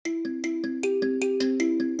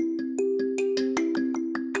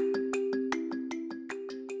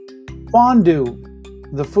Fondue,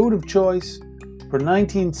 the food of choice for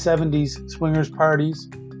 1970s swingers parties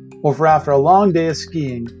or for after a long day of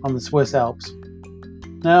skiing on the Swiss Alps.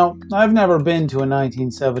 Now, I've never been to a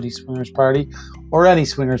 1970s swingers party, or any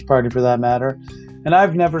swingers party for that matter, and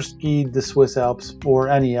I've never skied the Swiss Alps or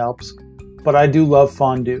any Alps, but I do love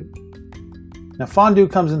fondue. Now, fondue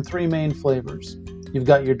comes in three main flavors. You've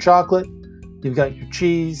got your chocolate, you've got your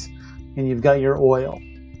cheese, and you've got your oil.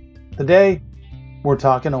 Today, we're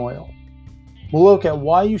talking oil. We'll look at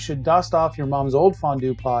why you should dust off your mom's old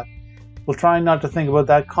fondue pot. We'll try not to think about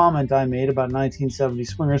that comment I made about 1970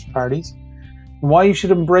 swingers parties, and why you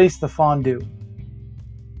should embrace the fondue.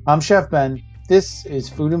 I'm Chef Ben. This is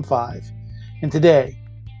Food in 5, and today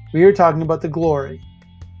we are talking about the glory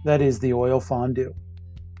that is the oil fondue.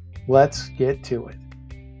 Let's get to it.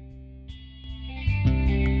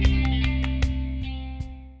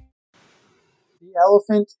 The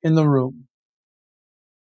elephant in the room.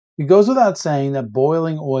 It goes without saying that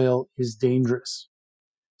boiling oil is dangerous.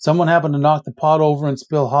 Someone happened to knock the pot over and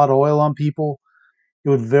spill hot oil on people, it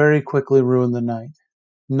would very quickly ruin the night.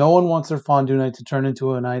 No one wants their fondue night to turn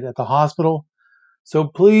into a night at the hospital, so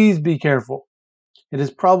please be careful. It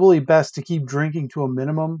is probably best to keep drinking to a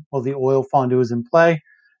minimum while the oil fondue is in play.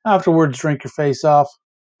 Afterwards, drink your face off,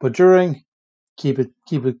 but during, keep it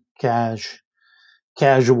casual.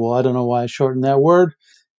 I don't know why I shortened that word.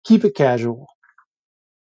 Keep it casual.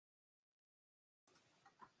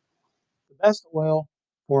 The best oil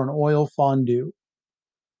for an oil fondue.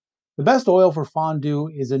 The best oil for fondue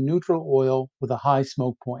is a neutral oil with a high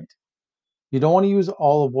smoke point. You don't want to use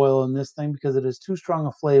olive oil in this thing because it is too strong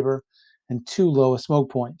a flavor and too low a smoke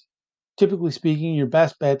point. Typically speaking, your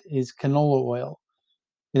best bet is canola oil.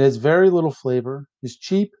 It has very little flavor, is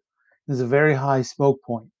cheap, and has a very high smoke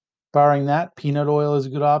point. Barring that, peanut oil is a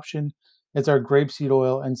good option. It's our grapeseed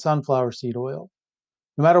oil and sunflower seed oil.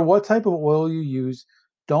 No matter what type of oil you use,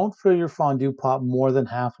 don't fill your fondue pot more than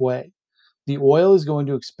halfway. The oil is going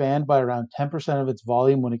to expand by around 10% of its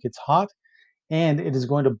volume when it gets hot, and it is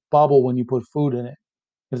going to bubble when you put food in it.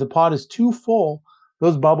 If the pot is too full,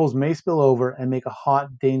 those bubbles may spill over and make a hot,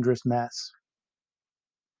 dangerous mess.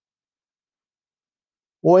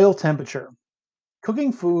 Oil temperature.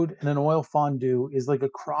 Cooking food in an oil fondue is like a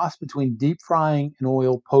cross between deep frying and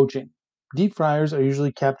oil poaching. Deep fryers are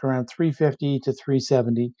usually kept around 350 to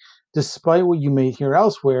 370. Despite what you may hear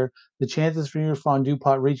elsewhere, the chances for your fondue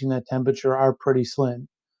pot reaching that temperature are pretty slim.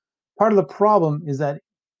 Part of the problem is that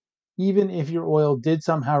even if your oil did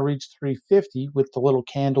somehow reach 350 with the little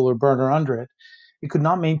candle or burner under it, it could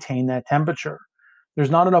not maintain that temperature. There's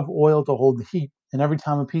not enough oil to hold the heat, and every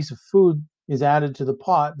time a piece of food is added to the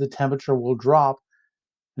pot, the temperature will drop,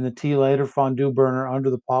 and the tea light or fondue burner under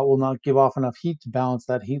the pot will not give off enough heat to balance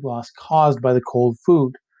that heat loss caused by the cold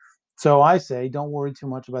food. So I say don't worry too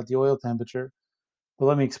much about the oil temperature, but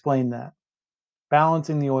let me explain that.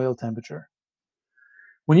 Balancing the oil temperature.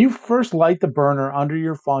 When you first light the burner under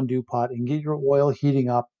your fondue pot and get your oil heating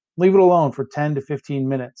up, leave it alone for 10 to 15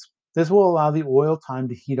 minutes. This will allow the oil time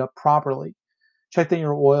to heat up properly. Check that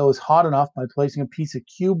your oil is hot enough by placing a piece of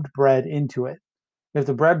cubed bread into it. If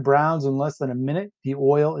the bread browns in less than a minute, the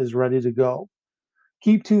oil is ready to go.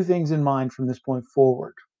 Keep two things in mind from this point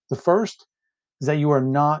forward. The first is that you are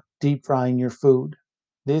not deep frying your food.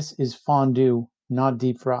 This is fondue, not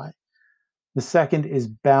deep fry. The second is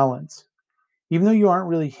balance. Even though you aren't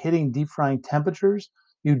really hitting deep frying temperatures,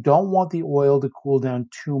 you don't want the oil to cool down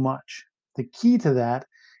too much. The key to that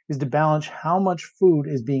is to balance how much food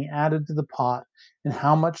is being added to the pot and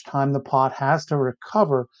how much time the pot has to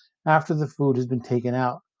recover after the food has been taken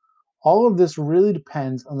out. All of this really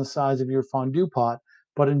depends on the size of your fondue pot,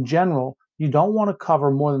 but in general, you don't want to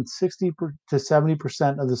cover more than 60 to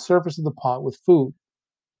 70% of the surface of the pot with food.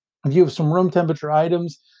 If you have some room temperature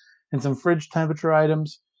items and some fridge temperature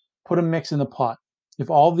items, put a mix in the pot. If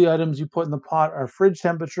all the items you put in the pot are fridge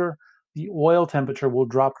temperature, the oil temperature will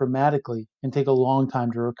drop dramatically and take a long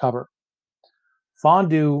time to recover.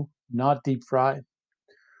 Fondue, not deep fry.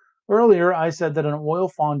 Earlier, I said that an oil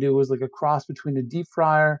fondue is like a cross between a deep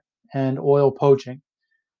fryer and oil poaching.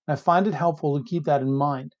 I find it helpful to keep that in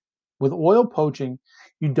mind. With oil poaching,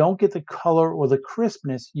 you don't get the color or the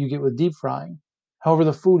crispness you get with deep frying. However,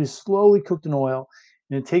 the food is slowly cooked in oil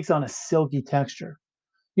and it takes on a silky texture.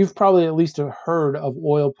 You've probably at least heard of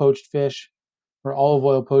oil poached fish or olive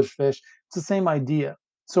oil poached fish. It's the same idea.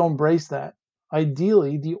 So embrace that.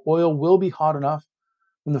 Ideally, the oil will be hot enough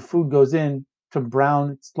when the food goes in to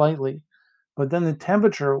brown slightly, but then the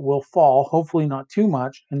temperature will fall, hopefully not too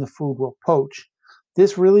much, and the food will poach.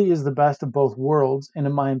 This really is the best of both worlds, and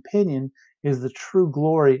in my opinion, is the true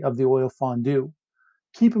glory of the oil fondue.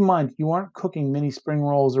 Keep in mind, you aren't cooking mini spring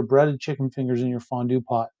rolls or breaded chicken fingers in your fondue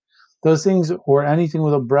pot. Those things or anything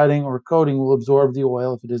with a breading or coating will absorb the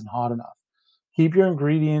oil if it isn't hot enough. Keep your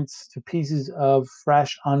ingredients to pieces of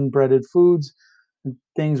fresh, unbreaded foods, and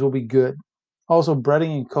things will be good. Also,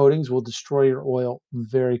 breading and coatings will destroy your oil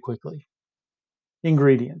very quickly.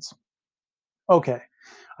 Ingredients. Okay,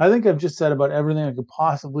 I think I've just said about everything I could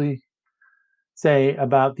possibly say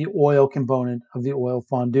about the oil component of the oil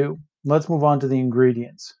fondue. Let's move on to the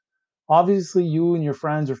ingredients. Obviously, you and your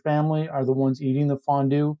friends or family are the ones eating the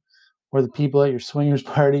fondue or the people at your swingers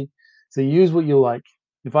party. So use what you like.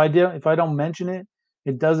 If I don't mention it,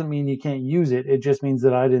 it doesn't mean you can't use it. It just means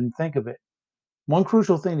that I didn't think of it. One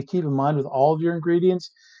crucial thing to keep in mind with all of your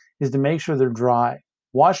ingredients is to make sure they're dry.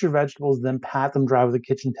 Wash your vegetables, then pat them dry with a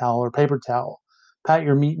kitchen towel or paper towel. Pat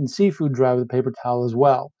your meat and seafood dry with a paper towel as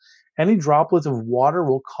well. Any droplets of water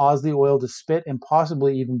will cause the oil to spit and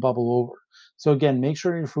possibly even bubble over. So again, make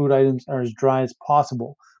sure your food items are as dry as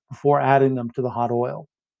possible before adding them to the hot oil.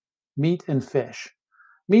 Meat and fish.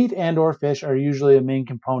 Meat and or fish are usually a main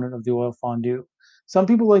component of the oil fondue. Some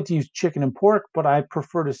people like to use chicken and pork, but I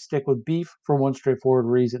prefer to stick with beef for one straightforward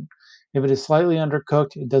reason. If it is slightly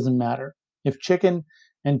undercooked, it doesn't matter. If chicken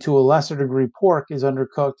and to a lesser degree pork is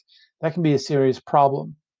undercooked, that can be a serious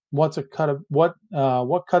problem. What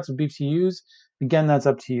cuts of beef to use? Again, that's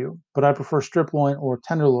up to you. But I prefer strip loin or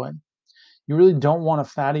tenderloin. You really don't want a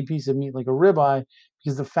fatty piece of meat like a ribeye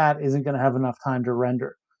because the fat isn't going to have enough time to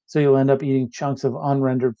render. So you'll end up eating chunks of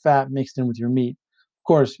unrendered fat mixed in with your meat. Of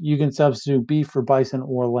course, you can substitute beef for bison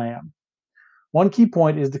or lamb. One key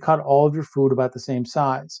point is to cut all of your food about the same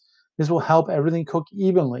size. This will help everything cook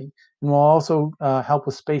evenly and will also help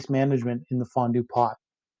with space management in the fondue pot.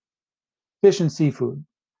 Fish and seafood.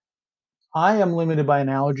 I am limited by an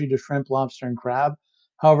allergy to shrimp, lobster, and crab.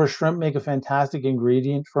 However, shrimp make a fantastic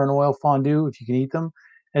ingredient for an oil fondue if you can eat them,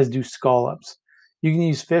 as do scallops. You can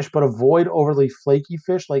use fish, but avoid overly flaky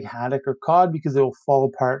fish like haddock or cod because they will fall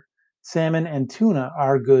apart. Salmon and tuna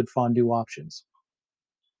are good fondue options.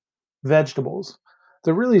 Vegetables.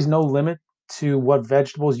 There really is no limit to what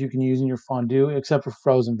vegetables you can use in your fondue except for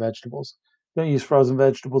frozen vegetables. Don't use frozen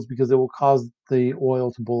vegetables because it will cause the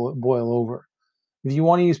oil to boil over. If you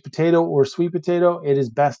want to use potato or sweet potato, it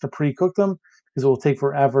is best to pre-cook them because it will take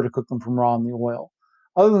forever to cook them from raw in the oil.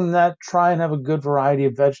 Other than that, try and have a good variety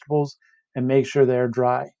of vegetables and make sure they are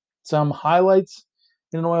dry. Some highlights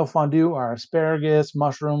in an oil fondue are asparagus,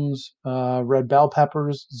 mushrooms, red bell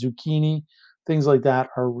peppers, zucchini, things like that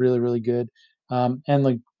are really, really good. And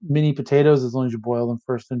like mini potatoes, as long as you boil them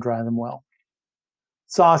first and dry them well.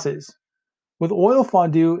 Sauces. With oil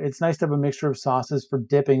fondue, it's nice to have a mixture of sauces for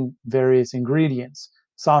dipping various ingredients.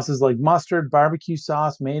 Sauces like mustard, barbecue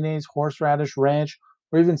sauce, mayonnaise, horseradish, ranch,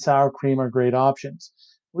 or even sour cream are great options.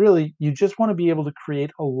 Really, you just want to be able to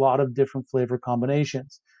create a lot of different flavor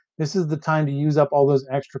combinations. This is the time to use up all those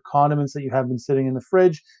extra condiments that you have been sitting in the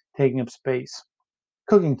fridge, taking up space.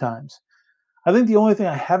 Cooking times. I think the only thing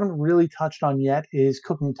I haven't really touched on yet is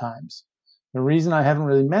cooking times. The reason I haven't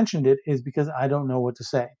really mentioned it is because I don't know what to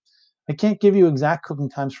say. I can't give you exact cooking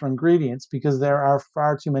times for ingredients because there are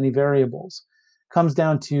far too many variables. It comes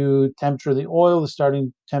down to temperature of the oil, the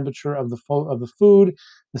starting temperature of the food,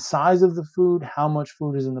 the size of the food, how much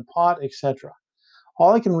food is in the pot, etc.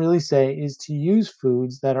 All I can really say is to use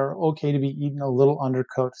foods that are okay to be eaten a little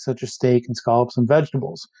undercooked, such as steak and scallops and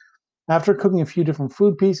vegetables. After cooking a few different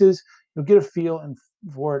food pieces, you'll get a feel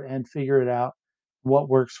for it and figure it out what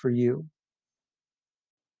works for you.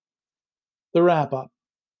 The wrap up.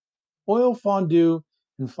 Oil fondue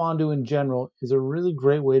and fondue in general is a really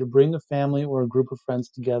great way to bring a family or a group of friends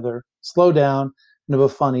together, slow down, and have a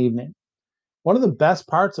fun evening. One of the best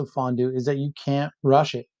parts of fondue is that you can't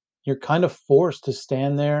rush it. You're kind of forced to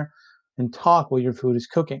stand there and talk while your food is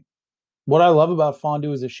cooking. What I love about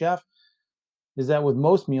fondue as a chef is that with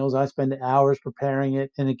most meals, I spend hours preparing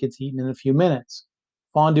it and it gets eaten in a few minutes.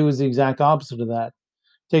 Fondue is the exact opposite of that.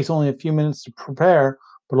 It takes only a few minutes to prepare,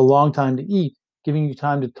 but a long time to eat, giving you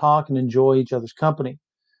time to talk and enjoy each other's company.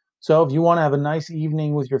 So, if you want to have a nice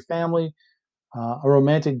evening with your family, a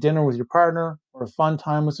romantic dinner with your partner, or a fun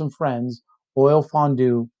time with some friends, oil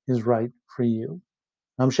fondue is right for you.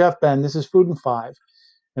 I'm Chef Ben. This is Food in Five,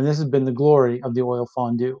 and this has been the glory of the oil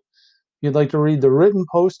fondue. If you'd like to read the written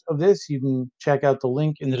post of this, you can check out the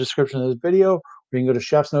link in the description of this video, or you can go to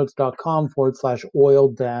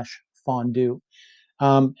chefsnotes.com/oil fondue.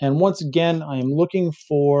 And once again, I am looking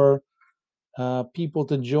for people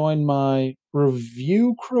to join my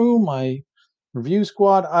review crew, my review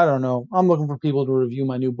squad. I don't know. I'm looking for people to review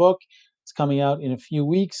my new book. It's coming out in a few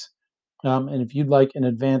weeks. And if you'd like an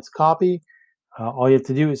advanced copy, All you have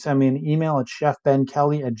to do is send me an email at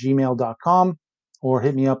chefbenkelly@gmail.com or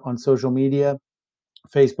hit me up on social media,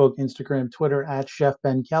 Facebook, Instagram, Twitter at Chef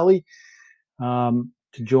Ben Kelly, to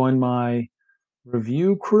join my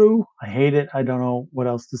review crew. I hate it. I don't know what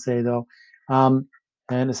else to say though. And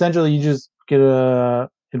essentially, you just get a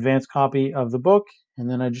advanced copy of the book, and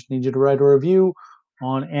then I just need you to write a review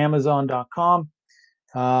on Amazon.com,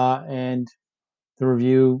 and the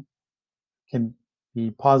review can be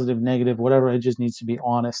positive, negative, whatever. It just needs to be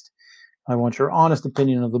honest. I want your honest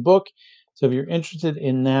opinion of the book. So if you're interested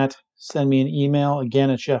in that, send me an email again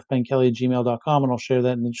at chefbenkelly@gmail.com, and I'll share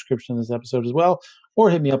that in the description of this episode as well, or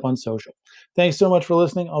hit me up on social. Thanks so much for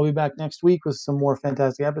listening. I'll be back next week with some more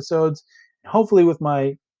fantastic episodes, hopefully with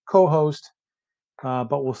my co-host,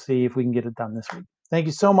 but we'll see if we can get it done this week. Thank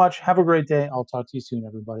you so much. Have a great day. I'll talk to you soon,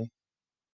 everybody.